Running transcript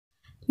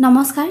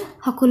নমস্কাৰ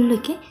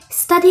সকলোকে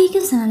study eco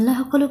চেনেললৈ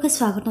সকলোকে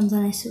স্বাগতম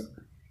জনাইছো।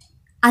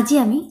 আজি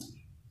আমি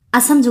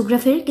আসাম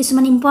জিওগ্ৰাফিৰ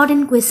কিছুমান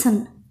ইম্পৰ্টেন্ট কোৱেশ্চন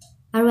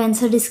আৰু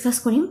এনসাৰ ডিসকাস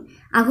কৰিম।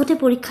 আগতে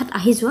পৰীক্ষাত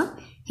আহি যোৱা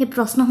হে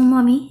প্ৰশ্নসমূহ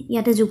আমি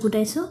ইয়াতে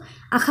যোগুতাইছো।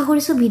 আশা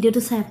কৰিছো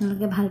ভিডিওটো চাই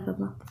আপোনালোকে ভাল পাব।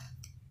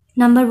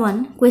 নাম্বাৰ 1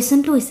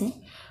 কোৱেশ্চনটো হৈছে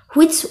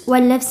which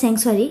wildlife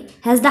sanctuary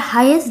has the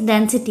highest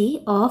density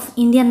of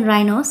Indian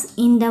rhinos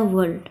in the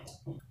world?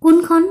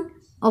 কোনখন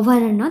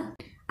অভয়াৰণ্যত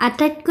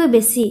আটাইতকৈ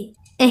বেছি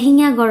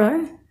এহিঙীয়া গড়ৰ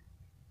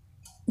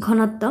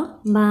ঘনত্ব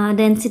বা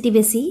ডেন্সিটি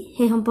বেছি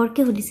হে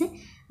সম্পৰ্কে সুধিছে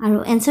আৰু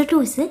এনসাৰটো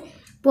হৈছে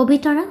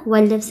পবিতৰা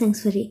ওয়াইল্ড লাইফ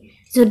স্যাংচুৱেৰী।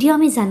 যদিও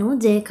আমি জানো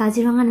যে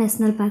কাজিৰঙা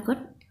ন্যাশনাল পাৰ্কত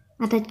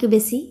আটাইতকৈ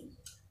বেছি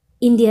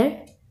ইণ্ডিয়াৰ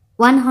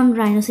 1 হৰ্ন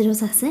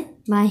ৰাইনোসেৰাছ আছে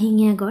বা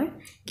এহিঙীয়া গড়,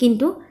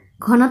 কিন্তু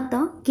ঘনত্ব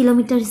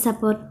কিলোমিটাৰ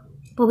হিচাপত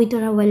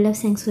পবিতৰা ওয়াইল্ড লাইফ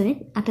স্যাংচুৱেৰীত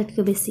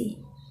আটাইতকৈ বেছি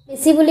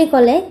বুলি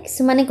ক'লে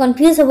কিছুমানে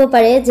কনফিউজ হ'ব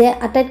পাৰে যে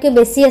আটাইতকৈ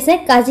বেছি আছে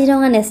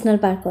কাজিৰঙা ন্যাশনাল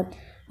পাৰ্কত।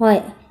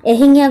 হয়,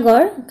 এহিঙীয়া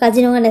গড়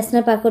কাজিৰঙা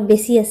ন্যাশনাল পাৰ্কত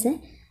বেছি আছে।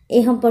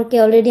 এই সম্পৰ্কে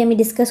অলৰেডি আমি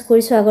ডিসকাস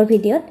কৰিছো আগৰ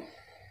ভিডিওত।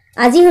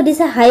 আজি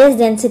হদিছে হাইয়েস্ট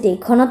ডেন্সিটি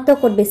ঘনত্ব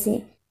কত বেছি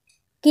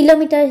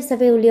কিলোমিটাৰ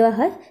হিচাপে উলিওৱা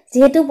হয়।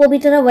 যেহেতু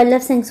পবিতৰা ওয়াইল্ড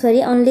লাইফ স্যাংচুৱেৰী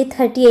অনলি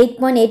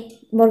 38.8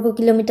 বৰ্গ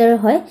কিলোমিটাৰ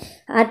হয়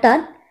আৰু তাত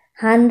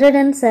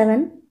 107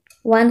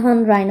 1 হৰ্ন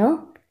ৰাইনো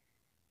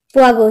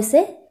পোৱা গৈছে।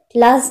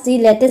 লাষ্ট দি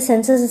লেটেষ্ট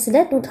সেন্সাস আছিল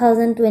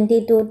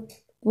 2022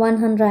 1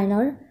 হৰ্ন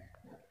ৰাইনৰ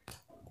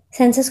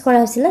সেন্সাস কৰা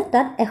হৈছিল,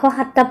 তাত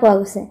 107টা পোৱা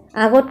গৈছে।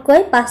 আগতকৈ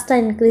 5টা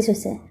ইনক্ৰিজ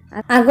হৈছে।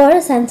 আগৰ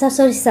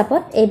সেন্সাসৰ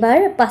হিচাপত এবাৰ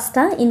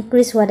 5টা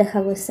ইনক্ৰিজ হোৱা দেখা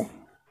গৈছে।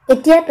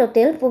 এতিয়া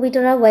টোটেল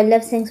পবিতৰা ওয়াইল্ড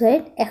লাইফ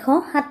স্যাংচুৱেৰীত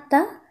 107টা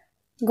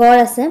গড়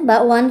আছে বা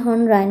 1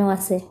 হৰ্ন ৰাইনো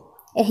আছে।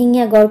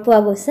 এহিঙীয়া গড় পোৱা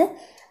গৈছে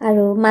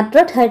আৰু মাত্ৰ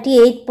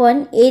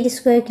 38.8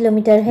 স্কয়াৰ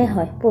কিলোমিটাৰ হে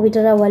হয়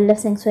Pobitora wild life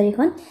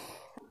স্যাংচুৱেৰীখন।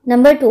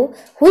 Number 2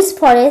 which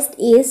forest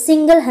is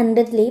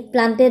single-handedly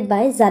planted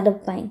by Jadov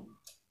pine?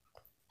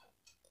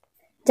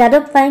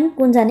 Jadov pine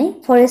কোন জানে?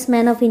 Forest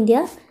man of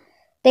India.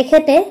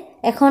 তেখেতে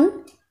এখন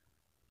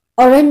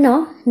অৰণ্য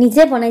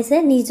নিজে বনাইছে,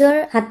 নিজৰ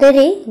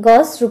হাতেৰে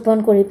গছ ৰোপণ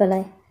কৰি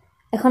পেলাই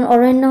এখন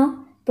অৰণ্য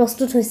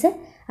প্ৰস্তুত হৈছে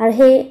আৰু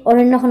সেই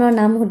অৰণ্যখনৰ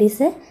নাম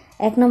সুধিছে।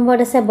 1 নম্বৰত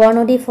আছে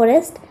বৰনদী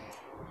ফৰেষ্ট,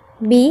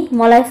 বি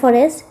মলাই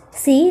ফৰেষ্ট,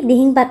 সি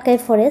দিহিং পাটকাই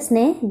ফৰেষ্ট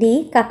নে ডি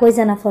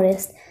কাকৈজানা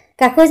ফৰেষ্ট।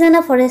 কাকৈজানা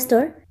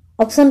ফৰেষ্টৰ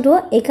অপশনটো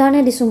এই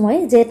কাৰণে দিছো মই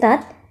যে তাত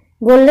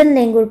গোল্ডেন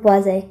লেংগুৰ পোৱা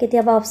যায়।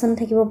 কেতিয়াবা অপশন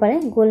থাকিব পাৰে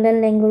গোল্ডেন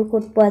লেংগুৰ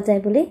ক'ত পোৱা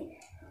যায় বুলি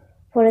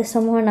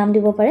ফৰেষ্টসমূহৰ নাম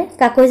দিব পাৰে।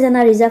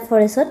 কাকৈজানা ৰিজাৰ্ভ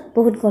ফৰেষ্টত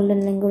বহুত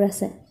গোল্ডেন লেংগুৰ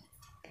আছে।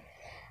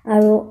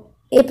 আৰু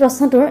এই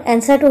প্ৰশ্নটোৰ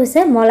এনসাৰটো হৈছে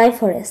মলাই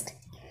ফৰেষ্ট।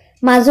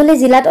 মাজুলী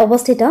জিলাত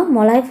অৱস্থিত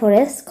মলাই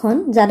ফৰেষ্টখন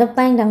যাদৱ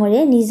পায়েং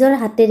ডাঙৰীয়াই নিজৰ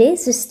হাতেৰে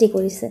সৃষ্টি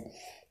কৰিছে।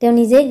 তেওঁ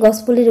নিজে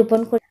গছপুলি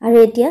ৰোপণ কৰি আৰু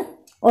এতিয়া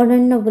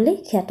অৰণ্য বুলি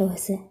খ্যাত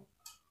হৈছে।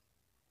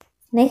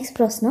 নেক্সট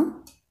প্ৰশ্ন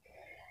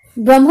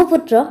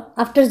Brahmaputra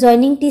after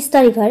joining Teesta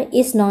river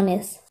is known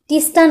as.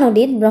 Teesta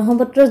নদীত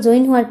ব্ৰহ্মপুত্ৰ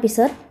জইন হোৱাৰ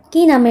পিছত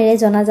কি নামেৰে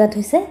জনাজাত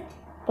হৈছে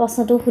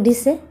প্ৰশ্নটো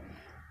সুধিছে।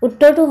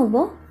 উত্তৰটো হ'ব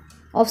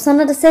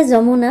অপশনত আছে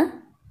যমুনা,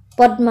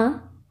 পদ্মা,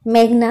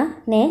 মেঘনা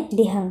নে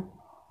দিহাং।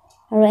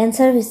 আৰু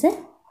এনসাৰ হৈছে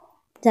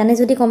জানে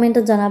যদি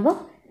কমেন্টত জনাব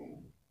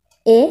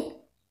এ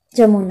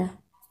যমুনা।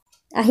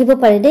 আহিব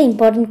পাৰে দে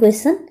ইম্পৰ্টেন্ট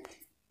কোৱেশ্চন।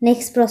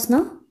 নেক্সট প্ৰশ্ন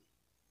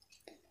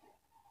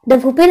দ্য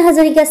ভূপেন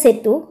হাজৰিকা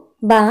সেতু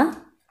বা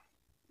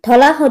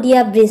Dhola Sadiya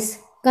bridge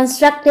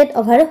constructed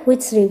over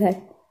which river.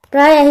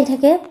 প্ৰায় আহি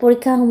থাকে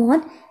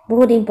পৰীক্ষাসমূহত,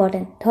 বহুত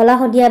ইম্পৰ্টেন্ট। ধলা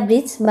শদিয়া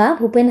ব্ৰিজ বা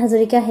ভূপেন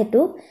হাজৰিকা সেতু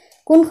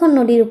কোনখন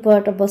নদীৰ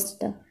ওপৰত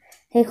অৱস্থিত?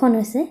 সেইখন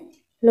হৈছে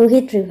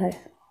Lohit river.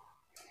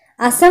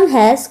 Assam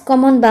has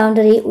common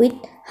boundary with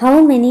how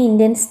many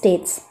Indian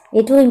states?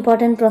 এটো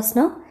ইম্পৰ্টেন্ট প্ৰশ্ন।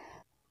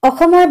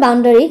 অসমৰ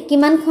বাউণ্ডাৰী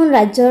কিমানখন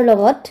ৰাজ্যৰ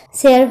লগত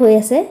শেয়াৰ হৈ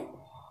আছে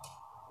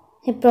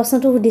সেই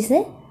প্ৰশ্নটো সুধিছে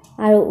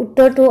আৰু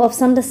উত্তৰটো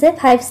অপশনত আছে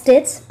 5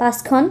 states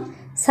 5খন,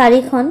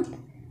 4খন,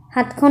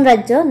 7খন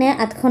ৰাজ্য নে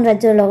 8খন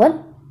ৰাজ্যৰ লগত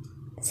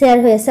শেয়াৰ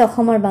হৈ আছে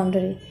অসমৰ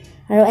বাউণ্ডাৰী।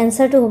 আৰু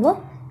এনসাৰটো হ'ব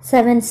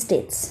 7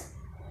 states।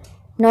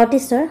 নৰ্থ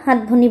ইষ্টৰ 7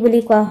 ভনী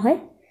বুলি কোৱা হয়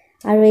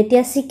আৰু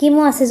এতিয়া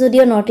সিকিমো আছে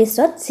যদিও নৰ্থ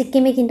ইষ্টত,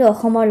 সিকিমে কিন্তু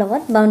অসমৰ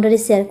লগত বাউণ্ডাৰী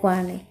শেয়াৰ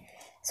কৰা নাই।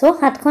 সো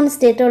 7খন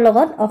ষ্টেটৰ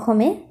লগত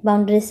অসমে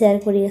বাউণ্ডাৰী শেয়াৰ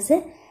কৰি আছে।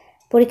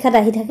 পৰীক্ষাত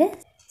আহি থাকে,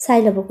 চাই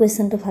ল'ব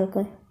কোৱেশ্চনটো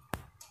ভালকৈ।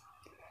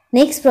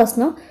 নেক্সট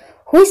প্ৰশ্ন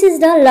which is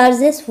the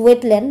largest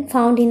wetland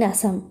found in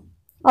Assam?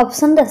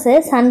 Option আছে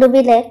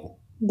চান্দুবি লেক,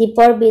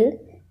 দীপৰ বিল,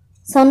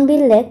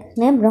 সনবিল লেক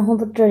নে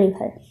ব্ৰহ্মপুত্ৰ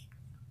ৰিভাৰ।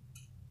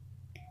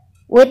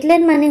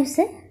 ৱেটলেণ্ড মানে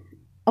হৈছে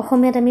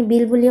অসমীয়াত আমি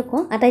বিল বুলিও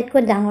কওঁ,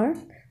 আটাইতকৈ ডাঙৰ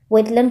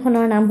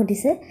ৱেটলেণ্ডখনৰ নাম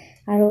সুধিছে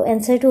আৰু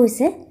এনসাৰটো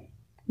হৈছে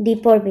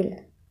দীপৰ বিল।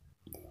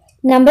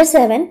 Number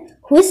 7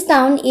 which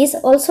town is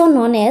also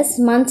known as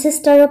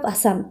Manchester of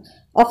Assam?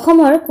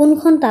 অসমৰ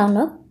কোনখন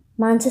টাউনক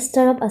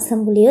মানচেষ্টাৰ অফ আসাম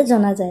বুলিও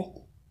জনা যায়?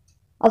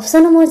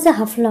 অপশনসমূহ হৈছে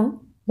হাফলং,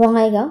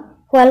 বঙাইগাঁও,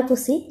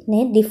 শুৱালকুছি নে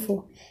ডিফু।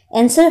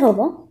 এনসাৰ হ'ব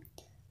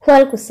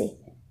শুৱালকুছি।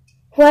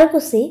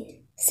 শুৱালকুছি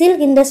সিল্ক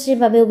ইণ্ডাষ্ট্ৰিৰ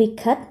বাবেও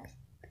বিখ্যাত।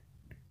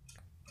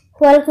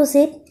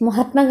 শুৱালকুছিত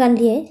মহাত্মা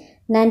গান্ধীয়ে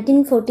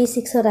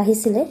 1946ত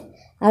আহিছিলে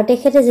আৰু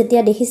তেখেতে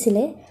যেতিয়া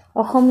দেখিছিলে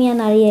অসমীয়া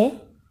নাৰীয়ে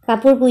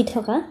কাপোৰ বৈ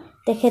থকা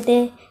তেখেতে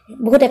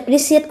বহুত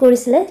এপ্ৰিচিয়েট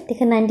কৰিছিলে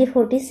তেখেত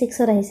 1946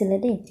 ত আহিছিলে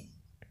দেই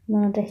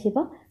মনত ৰাখিব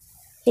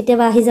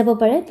কেতিয়াবা আহি যাব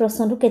পাৰে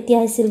প্ৰশ্নটো কেতিয়া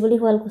আহিছিল বুলি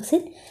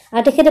শুৱালকুছিত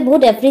আৰু তেখেতে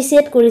বহুত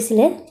এপ্ৰিচিয়েট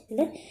কৰিছিলে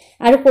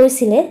আৰু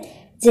কৈছিলে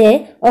যে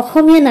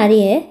অসমীয়া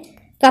নাৰীয়ে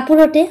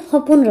কাপোৰতে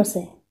সপোন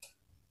ৰচে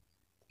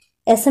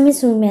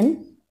Assamese women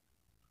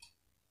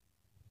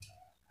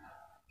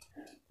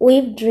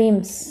weave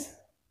dreams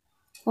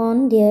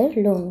on their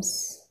looms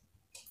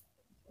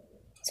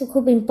so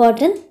খুব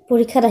ইম্পৰ্টেন্ট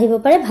পৰীক্ষাত আহিব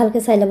পাৰে ভালকে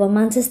চাই লব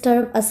মানচেষ্টাৰ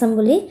অফ আসাম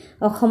বুলি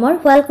অসমৰ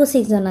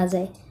শুৱালকুছিক জনা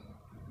যায়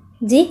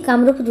যি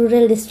কামৰূপ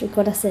ৰুৰেল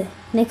ডিস্ট্ৰিক্টত আছে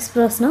নেক্সট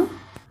প্ৰশ্ন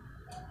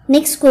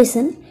next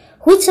question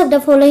which of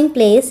the following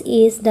place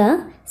is the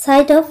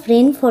site of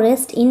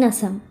rainforest in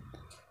Assam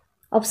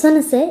option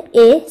আছে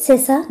A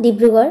চেছা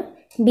Dibrugarh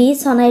B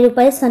সনাই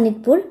Rupai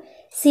সনিতপুৰ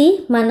C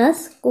মানস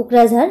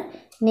কোকৰাঝাৰ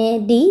নে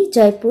D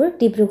Jaipur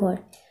Dibrugarh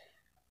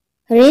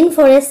rain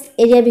forest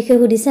area বিষয়ে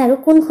সুধিছে আৰু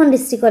কোনখন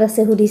ডিস্ট্ৰিক্টত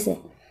আছে সুধিছে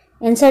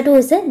এনসাৰটো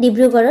হৈছে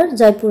ডিব্ৰুগড়ৰ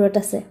জয়পুৰত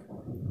আছে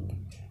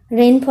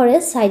ৰেইন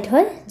ফৰেষ্ট সাইট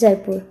হয়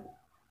জয়পুৰ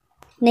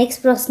নেক্সট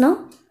প্ৰশ্ন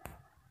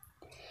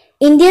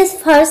India's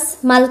first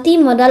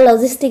multi-modal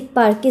logistic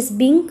park is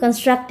being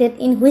constructed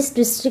in which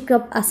district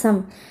of Assam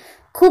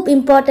খুব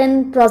ইম্পৰ্টেন্ট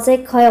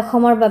প্ৰজেক্ট হয়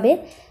অসমৰ বাবে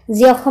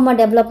যি অসমৰ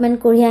ডেভেলপমেন্ট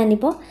কৰি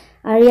আনিব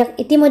আৰু ইয়াক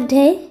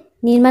ইতিমধ্যে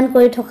নিৰ্মাণ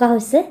কৰি থকা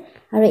হৈছে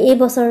আৰু এই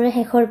বছৰৰ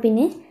শেষৰ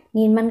পিনে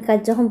নিৰ্মাণ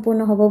কাৰ্য সম্পূৰ্ণ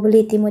হ'ব বুলি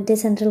ইতিমধ্যে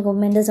সেন্ট্ৰেল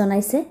গভৰ্ণমেণ্টে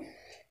জনাইছে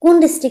কোন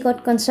ডিস্ট্ৰিক্টত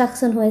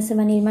কনষ্ট্ৰাকচন হৈ আছে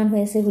বা নিৰ্মাণ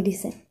হৈ আছে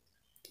সুধিছে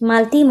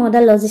মাল্টি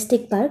মডাল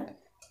লজিষ্টিক পাৰ্ক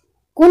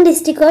কোন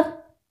ডিস্ট্ৰিক্টত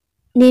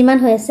নিৰ্মাণ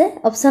হৈ আছে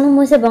অপচন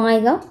হৈছে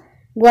বঙাইগাঁও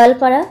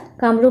গোৱালপাৰা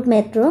কামৰূপ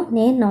মেট্ৰো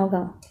নে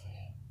নগাঁও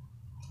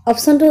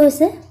অপচনটো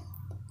হৈছে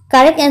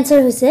কাৰেক্ট আনসাৰ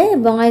হৈছে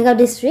বঙাইগাঁও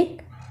ডিস্ট্ৰিক্ট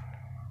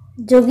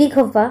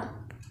যোগীঘোপা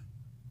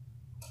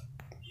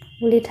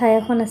বুলি ঠাই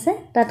এখন আছে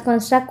তাত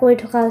কনষ্ট্ৰাক্ট কৰি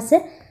থকা হৈছে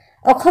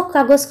অখক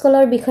কাগজ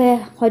কলৰ বিষয়ে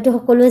হয়তো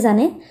সকলোৱে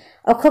জানে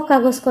অখক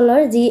কাগজ কলৰ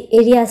যি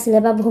এৰিয়া আছিল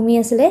বা ভূমি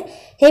আছিল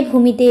সেই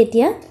ভূমিতে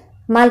এতিয়া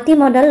মাল্টি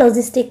মডাল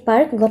লজিষ্টিক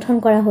পাৰ্ক গঠন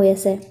কৰা হৈ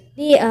আছে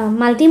এই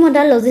মাল্টি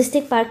মডাল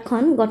লজিষ্টিক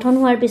পাৰ্কখন গঠন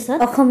হোৱাৰ পিছত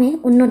অসমে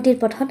উন্নতিৰ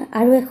পথত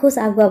আৰু এখোজ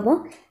আগুৱাব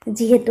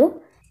যিহেতু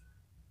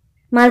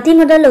মাল্টি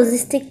মডাল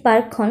লজিষ্টিক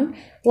পাৰ্কখন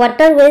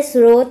waterways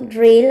road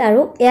rail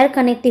আৰু এয়াৰ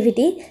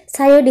কানেক্টিভিটি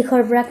চাৰিও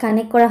দিশৰ পৰা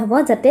কানেক্ট কৰা হ'ব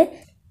যাতে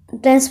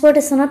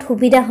ট্ৰান্সপৰ্টেশনত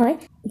সুবিধা হয়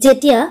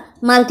যেতিয়া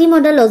মাল্টি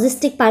মডাল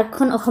লজিষ্টিক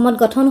পাৰ্কখন অসমত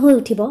গঠন হৈ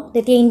উঠিব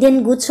তেতিয়া ইণ্ডিয়ান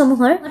গুডছ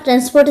সমূহৰ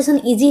ট্ৰান্সপৰ্টেশন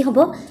ইজি হ'ব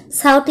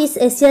সাউথ ইষ্ট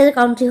এছিয়াৰ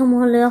কাউন্ট্ৰি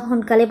সমূহলৈ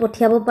সোনকালে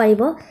পঠিয়াব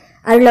পাৰিব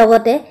আৰু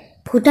লগতে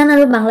ভুটান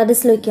আৰু বাংলাদেশ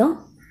লৈকেও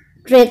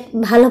ট্ৰেড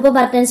ভাল হ'ব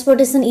বা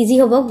ট্ৰান্সপৰ্টেশন ইজি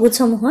হ'ব গুডছ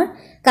সমূহৰ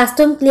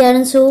কাস্টম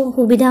ক্লিয়াৰেন্সও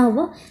সুবিধা হ'ব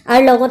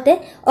আৰু লগতে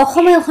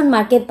অসমে এখন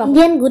মাৰ্কেট পাব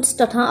ইণ্ডিয়ান গুডছ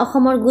তথা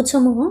অসমৰ গুডছ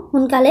সমূহ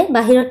সোনকালে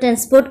বাহিৰত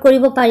ট্ৰান্সপৰ্ট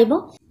কৰিব পাৰিব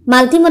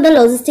মাল্টি মডাল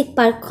লজিষ্টিক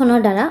পাৰ্কখনৰ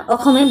দ্বাৰা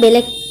অসমে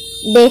বেলেগ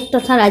দেশ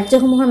তথা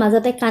ৰাজ্যসমূহৰ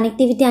মাজতে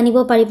কানেক্টিভিটি আনিব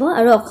পাৰিব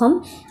আৰু অসম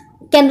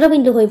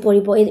কেন্দ্ৰবিন্দু হৈ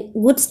পৰিব এই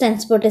গুডছ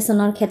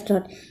ট্ৰান্সপৰ্টেশনৰ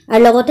ক্ষেত্ৰত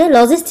আৰু লগতে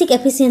লজিষ্টিক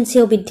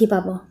এফিচিয়েন্সিও বৃদ্ধি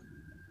পাব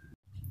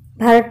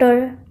ভাৰতৰ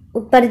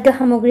উৎপাদিত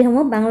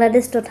সামগ্ৰীসমূহ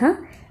বাংলাদেশ তথা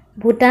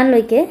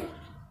ভুটানলৈকে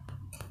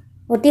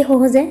অতি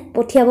সহজে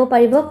পঠিয়াব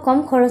পাৰিব কম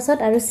খৰচত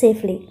আৰু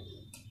সেফলি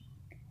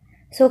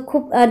সো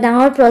খুব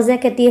ডাঙৰ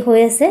প্ৰজেক্ট এটি হৈ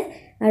আছে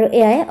আৰু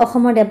এআই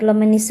অসমৰ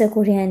ডেভেলপমেন্ট নিশ্চয়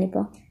কৰি আনিব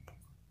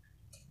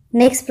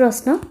নেক্সট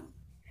প্ৰশ্ন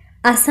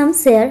Assam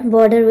share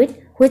border with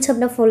which of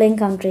the following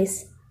countries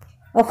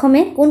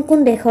অসমে কোন কোন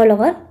দেশৰ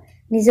লগত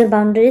নিজৰ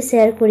বাউণ্ডাৰী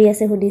শেয়াৰ কৰি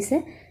আছে সুধিছে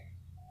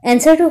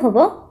এনসাৰটো হ'ব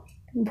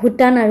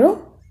ভুটান আৰু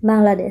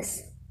বাংলাদেশ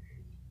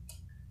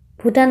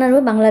ভুটান আৰু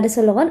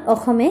বাংলাদেশৰ লগত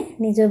অসমে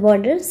নিজৰ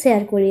বৰ্ডাৰ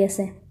শেয়াৰ কৰি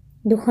আছে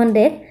দুখন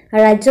দেশ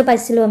আৰু ৰাজ্য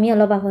পাইছিলো আমি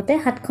অলপ আগতে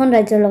 7খন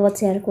ৰাজ্যৰ লগত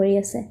শেয়াৰ কৰি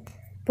আছে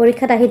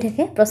পৰীক্ষাত আহি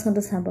থাকে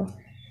প্ৰশ্নটো চাব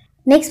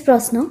নেক্সট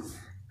প্ৰশ্ন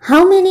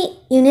হাউ many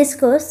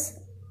ইউনেস্কো's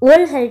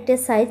World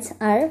Heritage Sites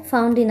are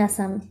found in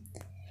Assam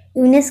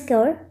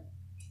ইউনেস্কোৰ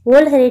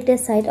World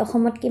Heritage Site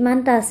অসমত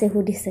কিমানটা আছে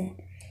সুধিছে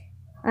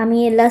আমি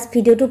লাষ্ট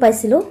ভিডিওটো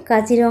পাইছিলো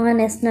কাজিৰঙা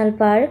নেশনাল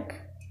পাৰ্ক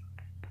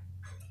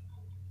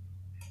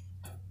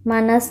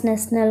মানস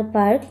নেশনাল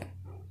পাৰ্ক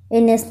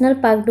এই নেশনাল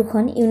পাৰ্ক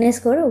দুখন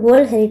ইউনেস্কোৰ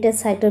World Heritage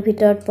Siteৰ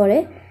ভিতৰত পৰে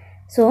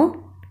সো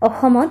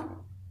অসমত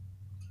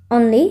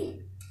only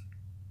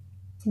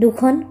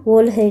দুখন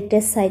World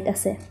Heritage Site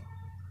আছে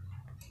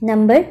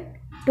number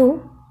 2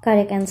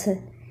 correct answer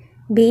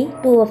B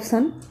 2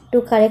 option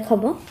 2 correct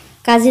হ'ব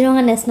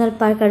কাজিৰঙা নেশনাল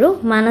পাৰ্ক আৰু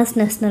মানস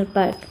নেশনাল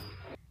পাৰ্ক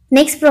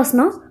নেক্সট প্ৰশ্ন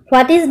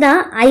what is the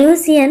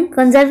IUCN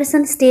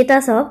conservation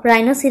status of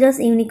rhinoceros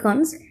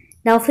unicorns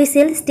the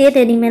official state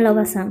animal of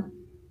Assam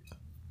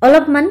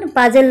অলপমান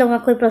puzzle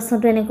লগাকৈ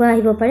প্ৰশ্নটো এনেকৈ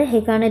আহিব পাৰে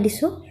সেই কাৰণে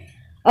দিছো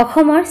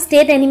অসমৰ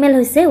ষ্টেট এনিমেল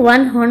হৈছে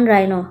ওৱান হৰ্ন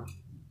ৰাইনো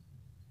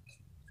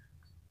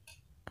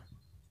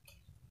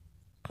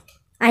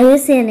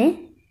IUCN এ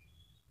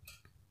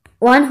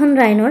ওৱান হৰ্ন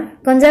ৰাইনোৰ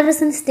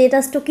কনজাৰভেশন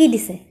ষ্টেটাসটো কি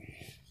দিছে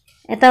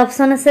এটা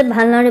অপচন আছে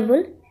ভালনাৰেবল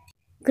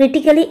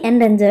ক্ৰিটিক্যালি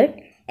এন্ডেঞ্জাৰ্ড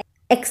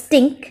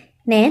এক্সটিংক্ট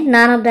নে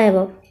নান অফ দা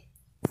এবভ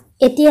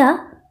এতিয়া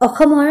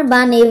অসমৰ বা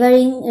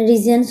নেইবাৰিং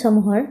ৰিজন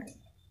সমূহৰ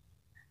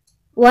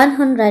ওৱান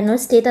হৰ্ন ৰাইনোৰ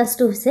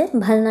ষ্টেটাসটো হৈছে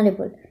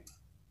ভালনাৰেবল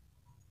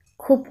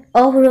খুব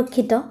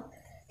অসুৰক্ষিত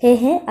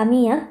হেহে আমি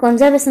ইয়াক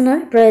কনজাৰভেশ্যনৰ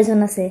প্ৰয়োজন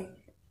আছে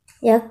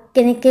ইয়াক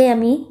কেনেকৈ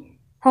আমি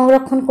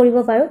সংৰক্ষণ কৰিব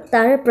পাৰো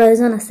তাৰ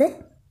প্ৰয়োজন আছে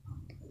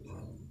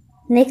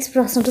নেক্সট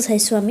প্ৰশ্নটো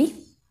চাইছো আমি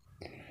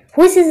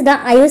Which is the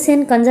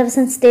IUCN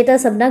conservation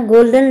status of the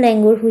golden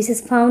langur which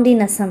is found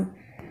in Assam?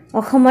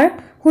 অসমৰ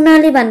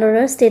সোণালী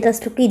বান্দৰৰ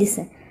ষ্টেটাসটো কি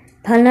দিছে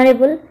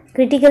vulnerable,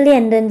 critically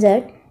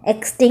endangered,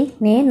 extinct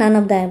নে none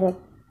of the above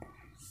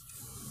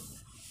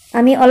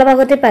আমি অলপ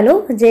আগতে পালো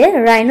যে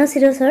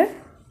rhinocerosৰ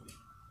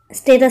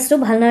ষ্টেটাসটো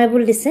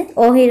vulnerable দিছে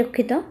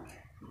অসুৰক্ষিত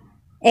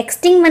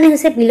extinct মানে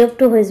হৈছে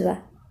বিলুপ্ত হৈ যোৱা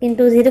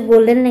কিন্তু যেটো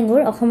গোল্ডেন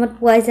লেংগুৰ অসমত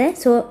পোৱা যায়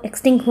সো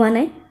extinct হোৱা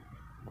নাই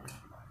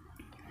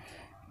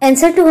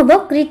Answer to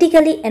hobo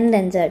critically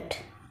endangered.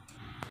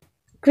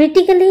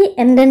 Critically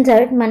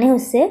endangered mane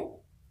hoise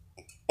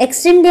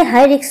extremely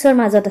high risk or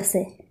majot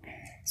ase.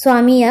 So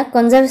ami ya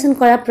conservation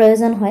kora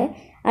proyojon hoy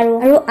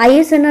aru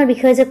IUCN or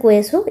bikhoye je koi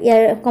asu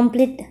yar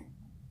complete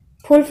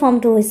full form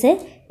to hoise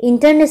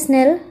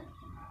International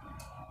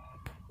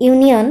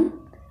Union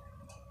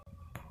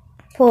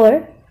for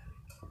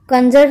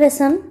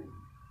Conservation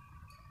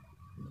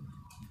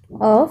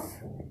of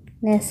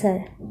Nature.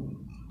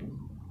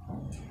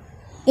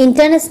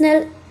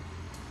 International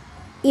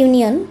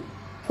Union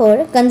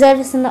for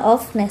Conservation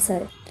of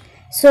Nature.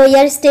 So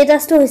your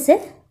status to hoise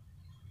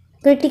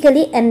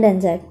critically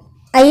endangered.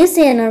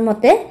 IUCN or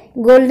mote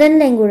golden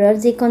langurer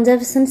je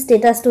conservation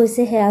status to hoise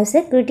he hoise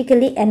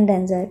critically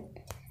endangered.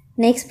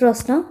 Next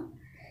proshno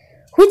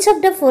Which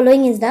of the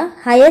following is the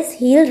highest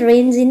hill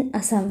range in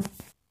Assam?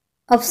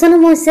 Option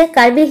hoise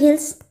Karbi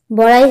Hills,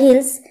 Borai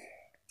Hills,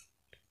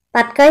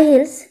 Patkai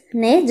Hills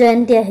ne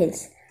Jayantia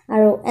Hills.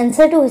 Aru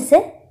answer to hoise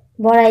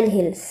Borail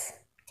Hills.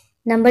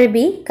 Number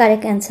B,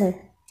 correct answer.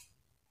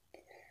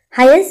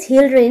 Highest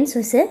hill range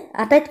hoise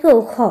ataitko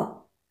okho.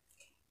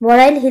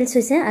 Borail Hills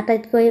hoise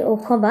ataitko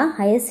okho ba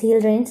highest hill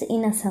range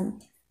in Assam.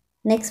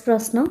 Next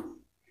proshno.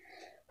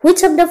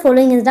 Which of the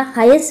following is the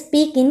highest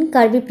peak in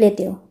Karbi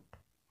Plateau?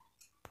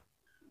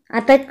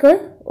 Ataitko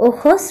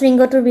okho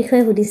shringotor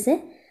bikhoye hudise.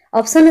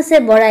 Option ase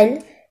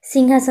Borail,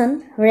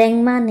 Singhasan,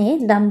 Rengma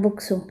ne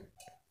Dambuksu.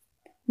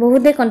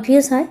 Bohude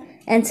confuse hoy.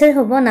 Answer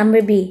hobo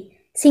number B.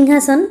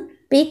 Singhasan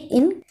peak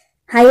in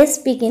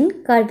highest peak in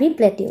Karbi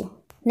Plateau.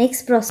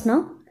 Next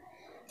proshno.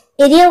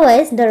 Area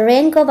wise the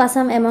rank of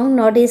Assam among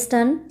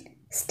northeastern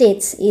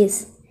states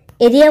is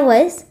area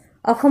wise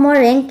Asomor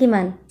rank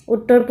kiman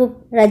Uttor Pub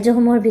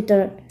rajyohomor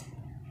bitorat.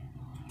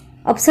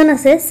 Option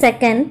ase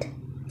second,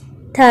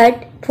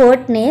 third,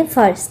 fourth ne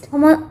first.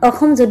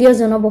 Asom jodio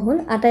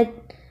jonobohul atai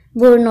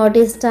bur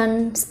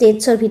northeastern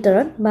states or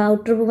bitorat ba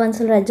Uttor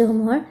Pubanchal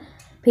rajyohomor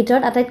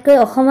bitorat ataitকৈ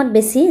অসমত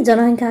বেছি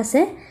জনসংখ্যা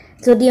আছে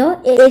যদিও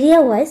area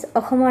wise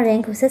অসমৰ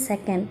rank হৈছে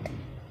second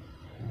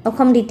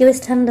Assam দ্বিতীয়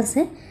স্থানত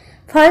আছে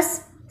ফার্স্ট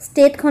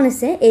স্টেট খন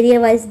আছে এরিয়া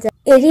ওয়াইজ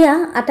এরিয়া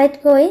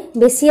আটাইতকৈ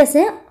বেছি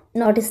আছে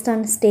নর্থ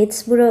ইস্টার্ন স্টেটস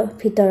বুৰ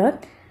ভিতৰত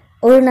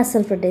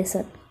অৰুণাচল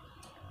প্ৰদেশত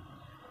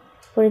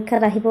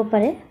পৰীক্ষাত আহিব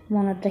পাৰে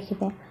মনত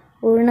ৰাখিব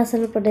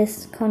অৰুণাচল প্ৰদেশ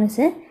খন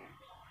আছে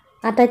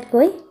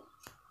আটাইতকৈ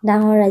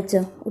ডাঙৰ ৰাজ্য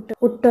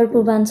উত্তৰ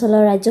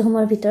পূৰ্বাঞ্চলৰ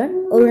ৰাজ্যসমূহৰ ভিতৰত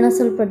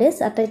অৰুণাচল প্ৰদেশ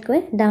আটাইতকৈ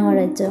ডাঙৰ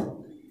ৰাজ্য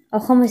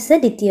অসম হৈছে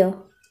দ্বিতীয়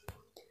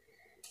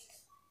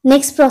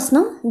Next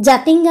proshno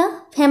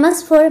Jatinga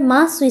famous for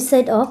mass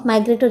suicide of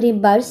migratory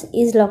birds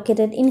is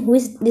located in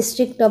which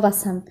district of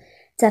Assam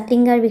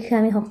Jatingar বিষয়ে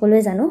আমি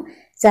সকলোৱে জানো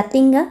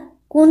Jatinga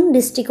কোন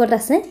ডিস্ট্ৰিক্টত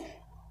আছে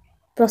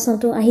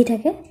প্ৰশ্নটো আহি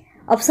থাকে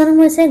অপচন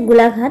হৈছে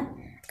গোলাঘাট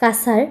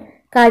কাছাৰ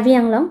কাৰ্বি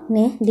আংলং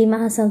নে ডিমা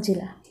হাছাও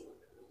জিলা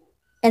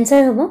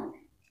এনসাৰ হ'ব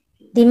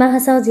ডিমা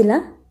হাছাও জিলা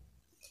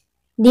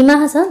ডিমা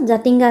হাছাও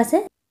জাতিংগা আছে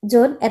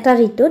য'ত এটা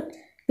ঋতুত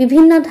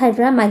বিভিন্ন ঠাইৰ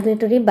পৰা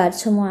মাইগ্ৰেটৰী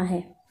বাৰ্ডসমূহ আহে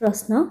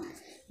প্ৰশ্ন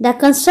The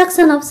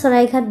construction of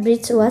Saraighat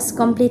Bridge was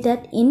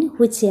completed in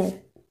which year?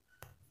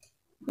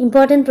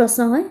 Important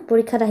প্ৰশ্ন হয়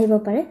পৰীক্ষাত আহিব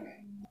পাৰে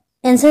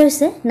এনসাৰ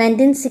হৈছে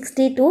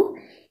 1962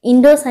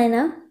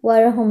 ইণ্ডো-চাইনা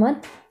ৱাৰৰ সময়ত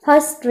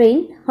ফাৰ্ষ্ট ট্ৰেইন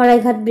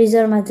সৰাইঘাট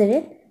ব্ৰিজৰ মাজেৰে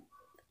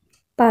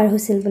পাৰ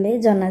হৈছিল বুলি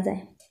জনা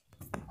যায়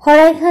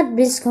সৰাইঘাট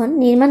ব্ৰিজখন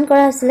নিৰ্মাণ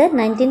কৰা হৈছিল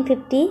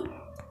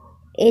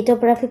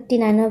 1958 পৰা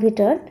 59 ৰ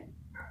ভিতৰত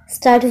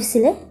ষ্টাৰ্ট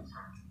হৈছিল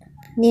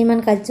নিৰ্মাণ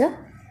কাৰ্য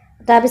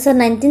তাৰ পিছত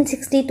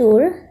 1962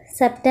 ৰ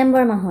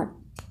সেপ্টেম্বৰ মাহত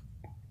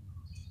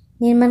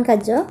নিৰ্মাণ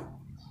কাৰ্য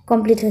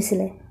কমপ্লিট হৈছিল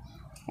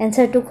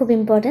এনসাৰটো খুব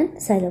ইম্পৰ্টেন্ট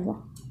চাই লব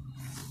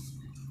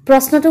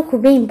প্ৰশ্নটো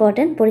খুবই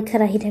ইম্পৰ্টেন্ট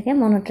পৰীক্ষাত আহি থাকে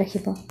মনত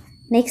ৰাখিব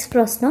নেক্সট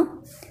প্ৰশ্ন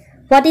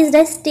What is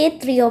the state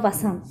tree of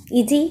Assam?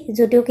 Easy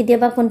যদিও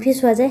কেতিয়াবা কনফিউজ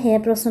হোৱা যায় হে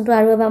প্ৰশ্নটো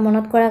আৰু এবাৰ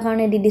মনত কৰাৰ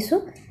কাৰণে দি দিছো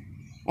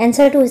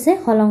এনসাৰটো হৈছে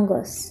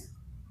হলংগছ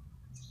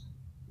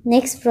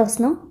নেক্সট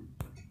প্ৰশ্ন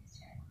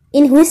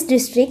In which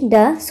district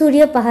the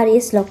Surya Pahar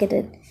is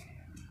located?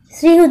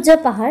 Sri Surya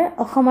পাহাৰ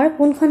অসমৰ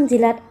কোনখন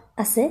জিলাত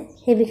আছে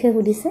হে বিষয়ে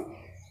সুধিছে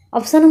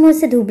অপচন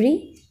হৈছে ধুবৰী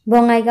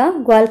বঙাইগাঁও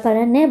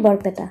গোৱালপাৰা নে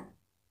বৰপেটা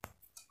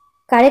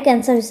কাৰেক্ট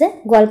আনসাৰ হৈছে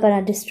গোৱালপাৰা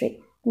ডিস্ট্ৰিক্ট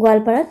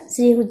গোৱালপাৰাত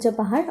শ্ৰীসূৰ্য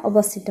পাহাৰ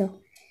অৱস্থিত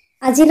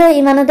আজিলৈ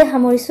ইমানতে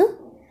সামৰিছো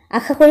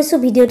আশা কৰিছো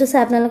ভিডিওটো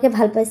চাই আপোনালোকে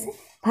ভাল পাইছে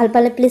ভাল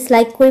পালে প্লিজ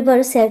লাইক কৰিব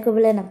আৰু শেয়াৰ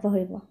কৰিবলৈ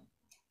নাপাহৰিব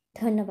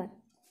ধন্যবাদ